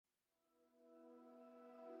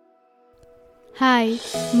Hi,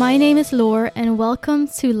 my name is Laure and welcome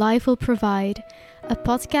to Life Will Provide, a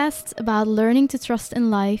podcast about learning to trust in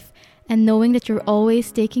life and knowing that you're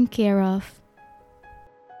always taken care of.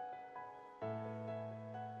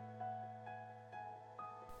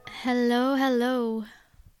 Hello.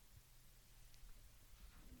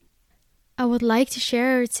 I would like to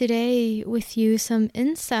share today with you some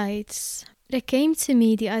insights that came to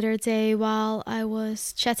me the other day while I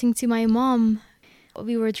was chatting to my mom.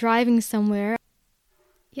 We were driving somewhere.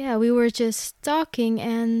 We were just talking,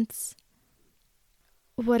 and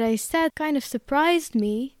what I said kind of surprised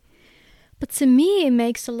me, but to me it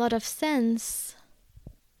makes a lot of sense.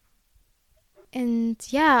 And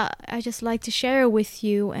I just like to share with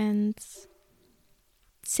you and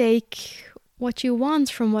take what you want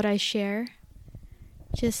from what I share.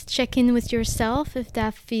 Just check in with yourself if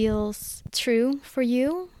that feels true for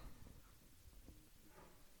you.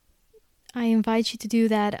 I invite you to do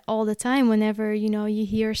that all the time whenever, you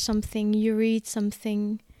hear something, you read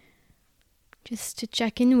something, just to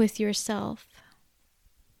check in with yourself.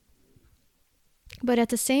 But at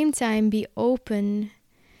the same time, be open,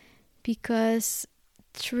 because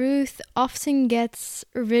truth often gets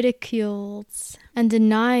ridiculed and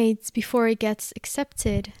denied before it gets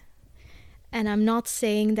accepted. And I'm not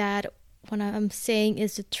saying that what I'm saying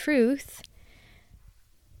is the truth.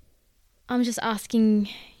 I'm just asking,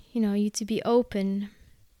 you to be open.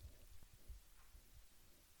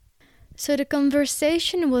 So the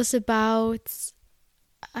conversation was about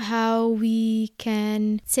how we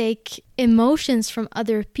can take emotions from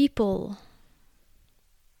other people.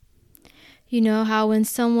 How when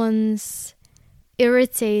someone's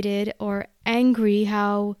irritated or angry,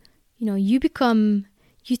 how,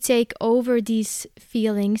 you take over these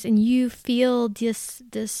feelings and you feel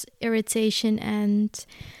this irritation and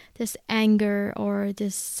this anger or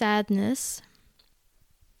this sadness.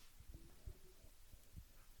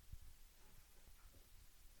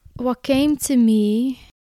 What came to me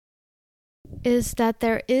is that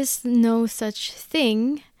there is no such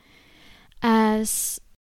thing as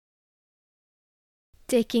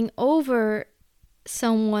taking over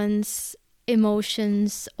someone's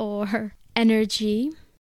emotions or energy.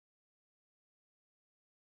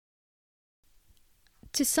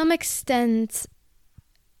 To some extent,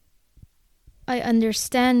 I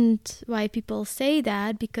understand why people say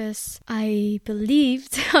that, because I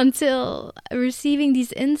believed until receiving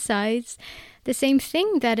these insights the same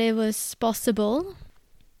thing, that it was possible.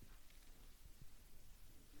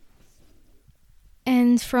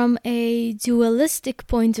 And from a dualistic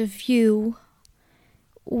point of view,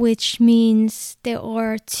 which means there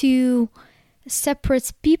are two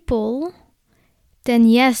separate people, then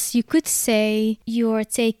yes, you could say you are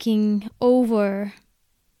taking over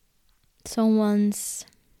someone's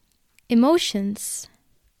emotions.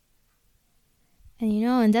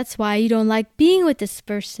 And that's why you don't like being with this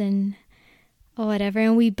person or whatever.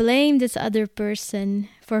 And we blame this other person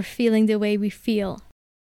for feeling the way we feel.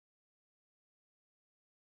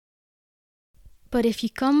 But if you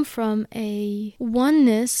come from a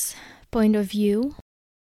oneness point of view,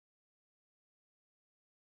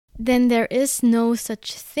 then there is no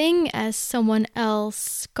such thing as someone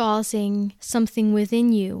else causing something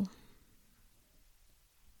within you.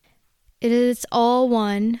 It is all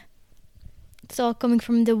one. It's all coming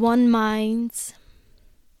from the one mind.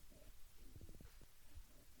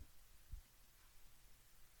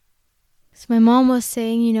 So my mom was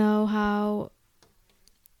saying, how,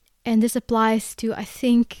 and this applies to, I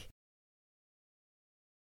think,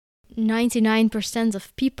 99%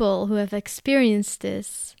 of people who have experienced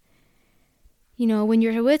this. When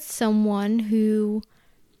you're with someone who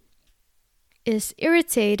is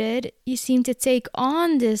irritated, you seem to take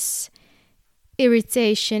on this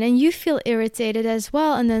irritation and you feel irritated as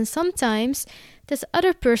well. And then sometimes this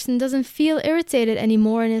other person doesn't feel irritated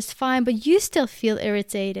anymore and is fine, but you still feel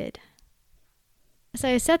irritated. So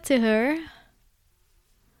I said to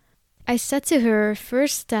her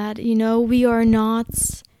first that, we are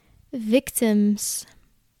not victims.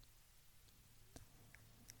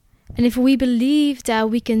 And if we believe that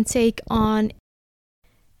we can take on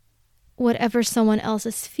whatever someone else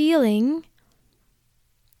is feeling,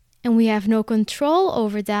 and we have no control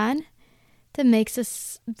over that makes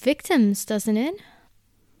us victims, doesn't it?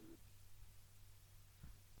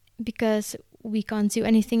 Because we can't do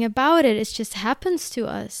anything about it. It just happens to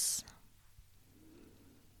us.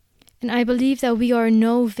 And I believe that we are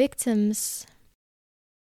no victims.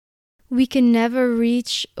 We can never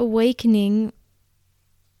reach awakening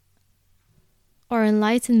or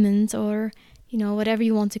enlightenment or, whatever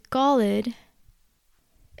you want to call it.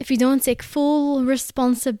 if we don't take full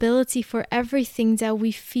responsibility for everything that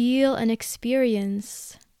we feel and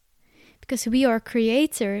experience. Because we are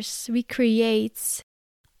creators, we create,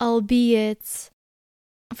 albeit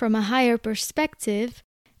from a higher perspective,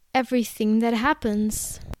 everything that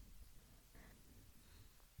happens.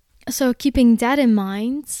 So keeping that in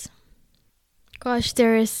mind, gosh,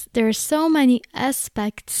 there are so many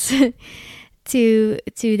aspects to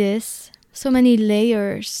this, so many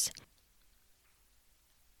layers.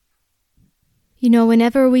 You know,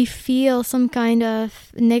 whenever we feel some kind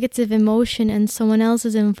of negative emotion and someone else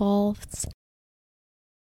is involved,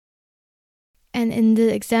 and in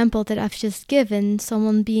the example that I've just given,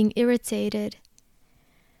 someone being irritated,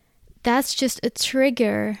 that's just a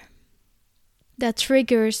trigger that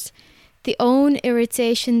triggers the own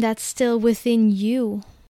irritation that's still within you.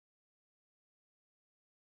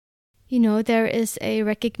 You know, there is a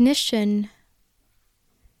recognition.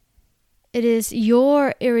 It is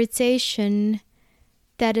your irritation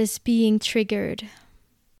that is being triggered.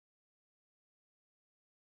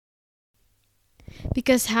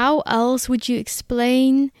 Because how else would you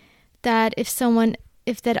explain that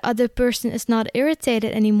if that other person is not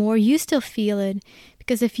irritated anymore, you still feel it?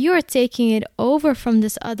 Because if you are taking it over from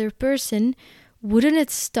this other person, wouldn't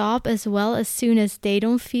it stop as well as soon as they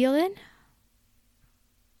don't feel it?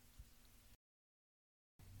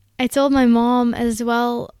 I told my mom as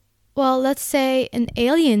well, let's say an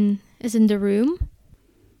alien is in the room,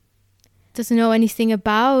 doesn't know anything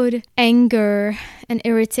about anger and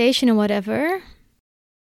irritation and whatever.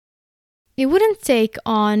 It wouldn't take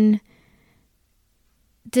on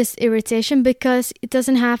this irritation because it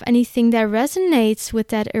doesn't have anything that resonates with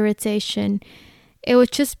that irritation. It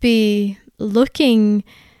would just be looking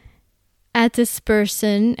at this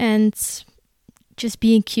person and just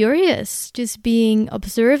being curious, just being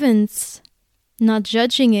observant, not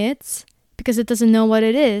judging it because it doesn't know what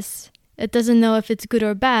it is. It doesn't know if it's good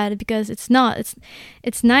or bad because it's not.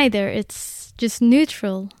 It's neither. It's just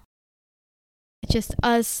neutral. It's just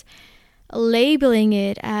us labeling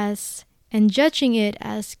it as and judging it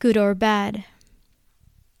as good or bad.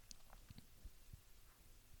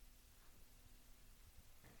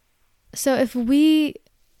 So if we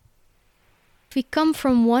come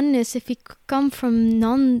from oneness, if we come from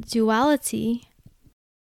non-duality,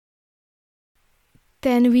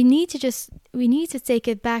 then we need to take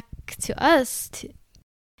it back to us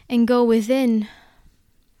and go within.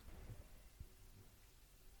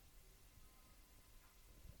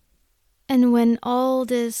 And when all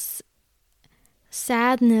this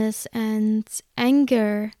sadness and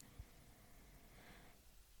anger,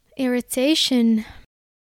 irritation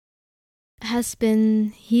has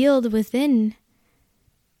been healed within,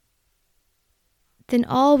 then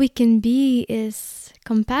all we can be is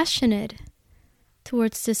compassionate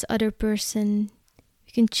towards this other person.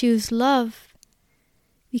 We can choose love.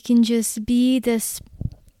 We can just be the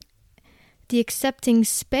accepting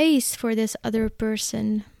space for this other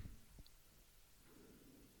person.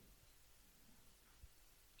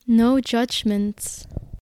 No judgments.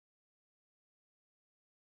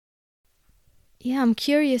 Yeah, I'm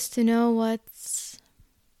curious to know what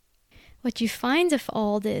you find of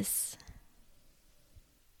all this.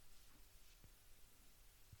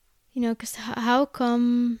 You know, because how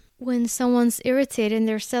come when someone's irritated and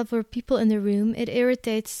there's several people in the room, it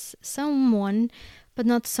irritates someone but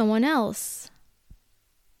not someone else?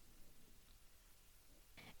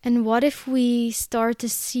 And what if we start to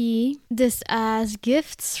see this as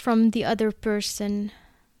gifts from the other person?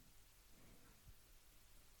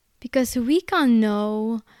 Because we can't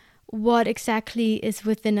know what exactly is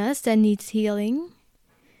within us that needs healing.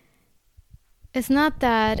 It's not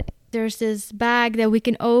that there's this bag that we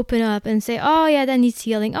can open up and say, oh yeah, that needs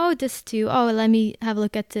healing. Oh, this too. Oh, let me have a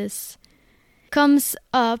look at this. Comes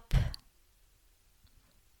up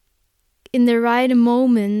in the right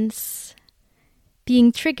moments,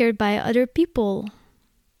 being triggered by other people.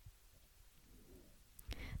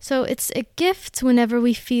 So it's a gift whenever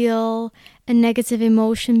we feel a negative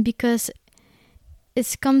emotion because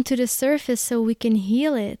it's come to the surface so we can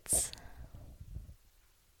heal it.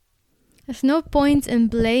 There's no point in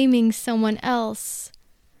blaming someone else.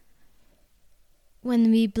 When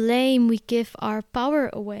we blame, we give our power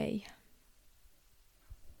away.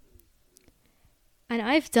 And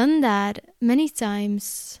I've done that many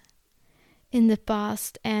times in the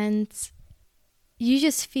past, and you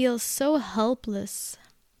just feel so helpless,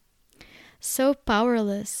 so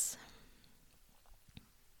powerless.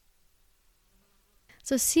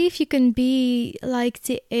 So see if you can be like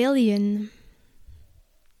the alien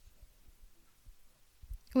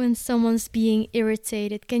when someone's being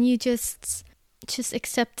irritated. Can you just just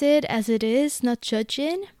accept it as it is, not judge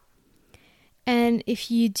it. And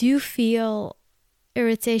if you do feel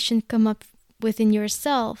irritation come up within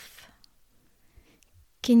yourself,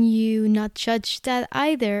 can you not judge that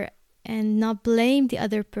either and not blame the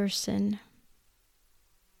other person?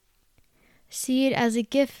 See it as a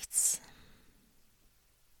gift.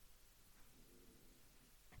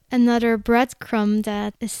 Another breadcrumb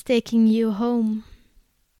that is taking you home.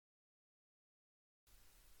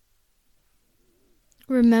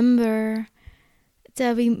 Remember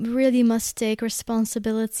that we really must take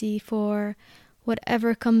responsibility for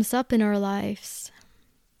whatever comes up in our lives.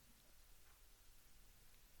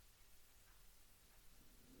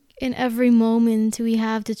 In every moment, we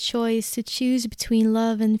have the choice to choose between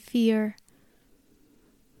love and fear.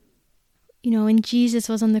 When Jesus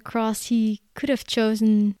was on the cross, he could have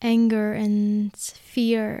chosen anger and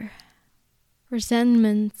fear,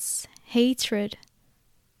 resentments, hatred.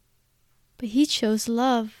 But he chose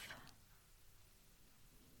love.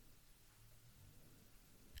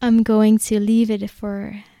 I'm going to leave it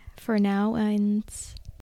for now and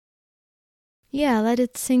let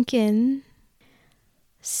it sink in.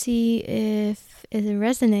 See if it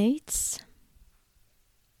resonates.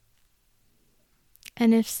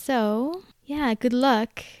 And if so, good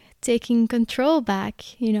luck taking control back,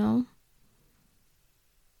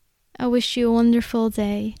 I wish you a wonderful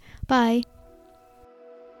day. Bye.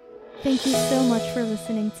 Thank you so much for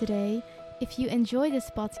listening today. If you enjoy this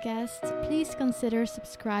podcast, please consider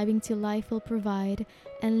subscribing to Life Will Provide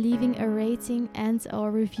and leaving a rating and/or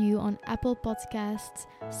review on Apple Podcasts,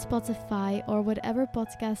 Spotify, or whatever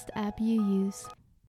podcast app you use.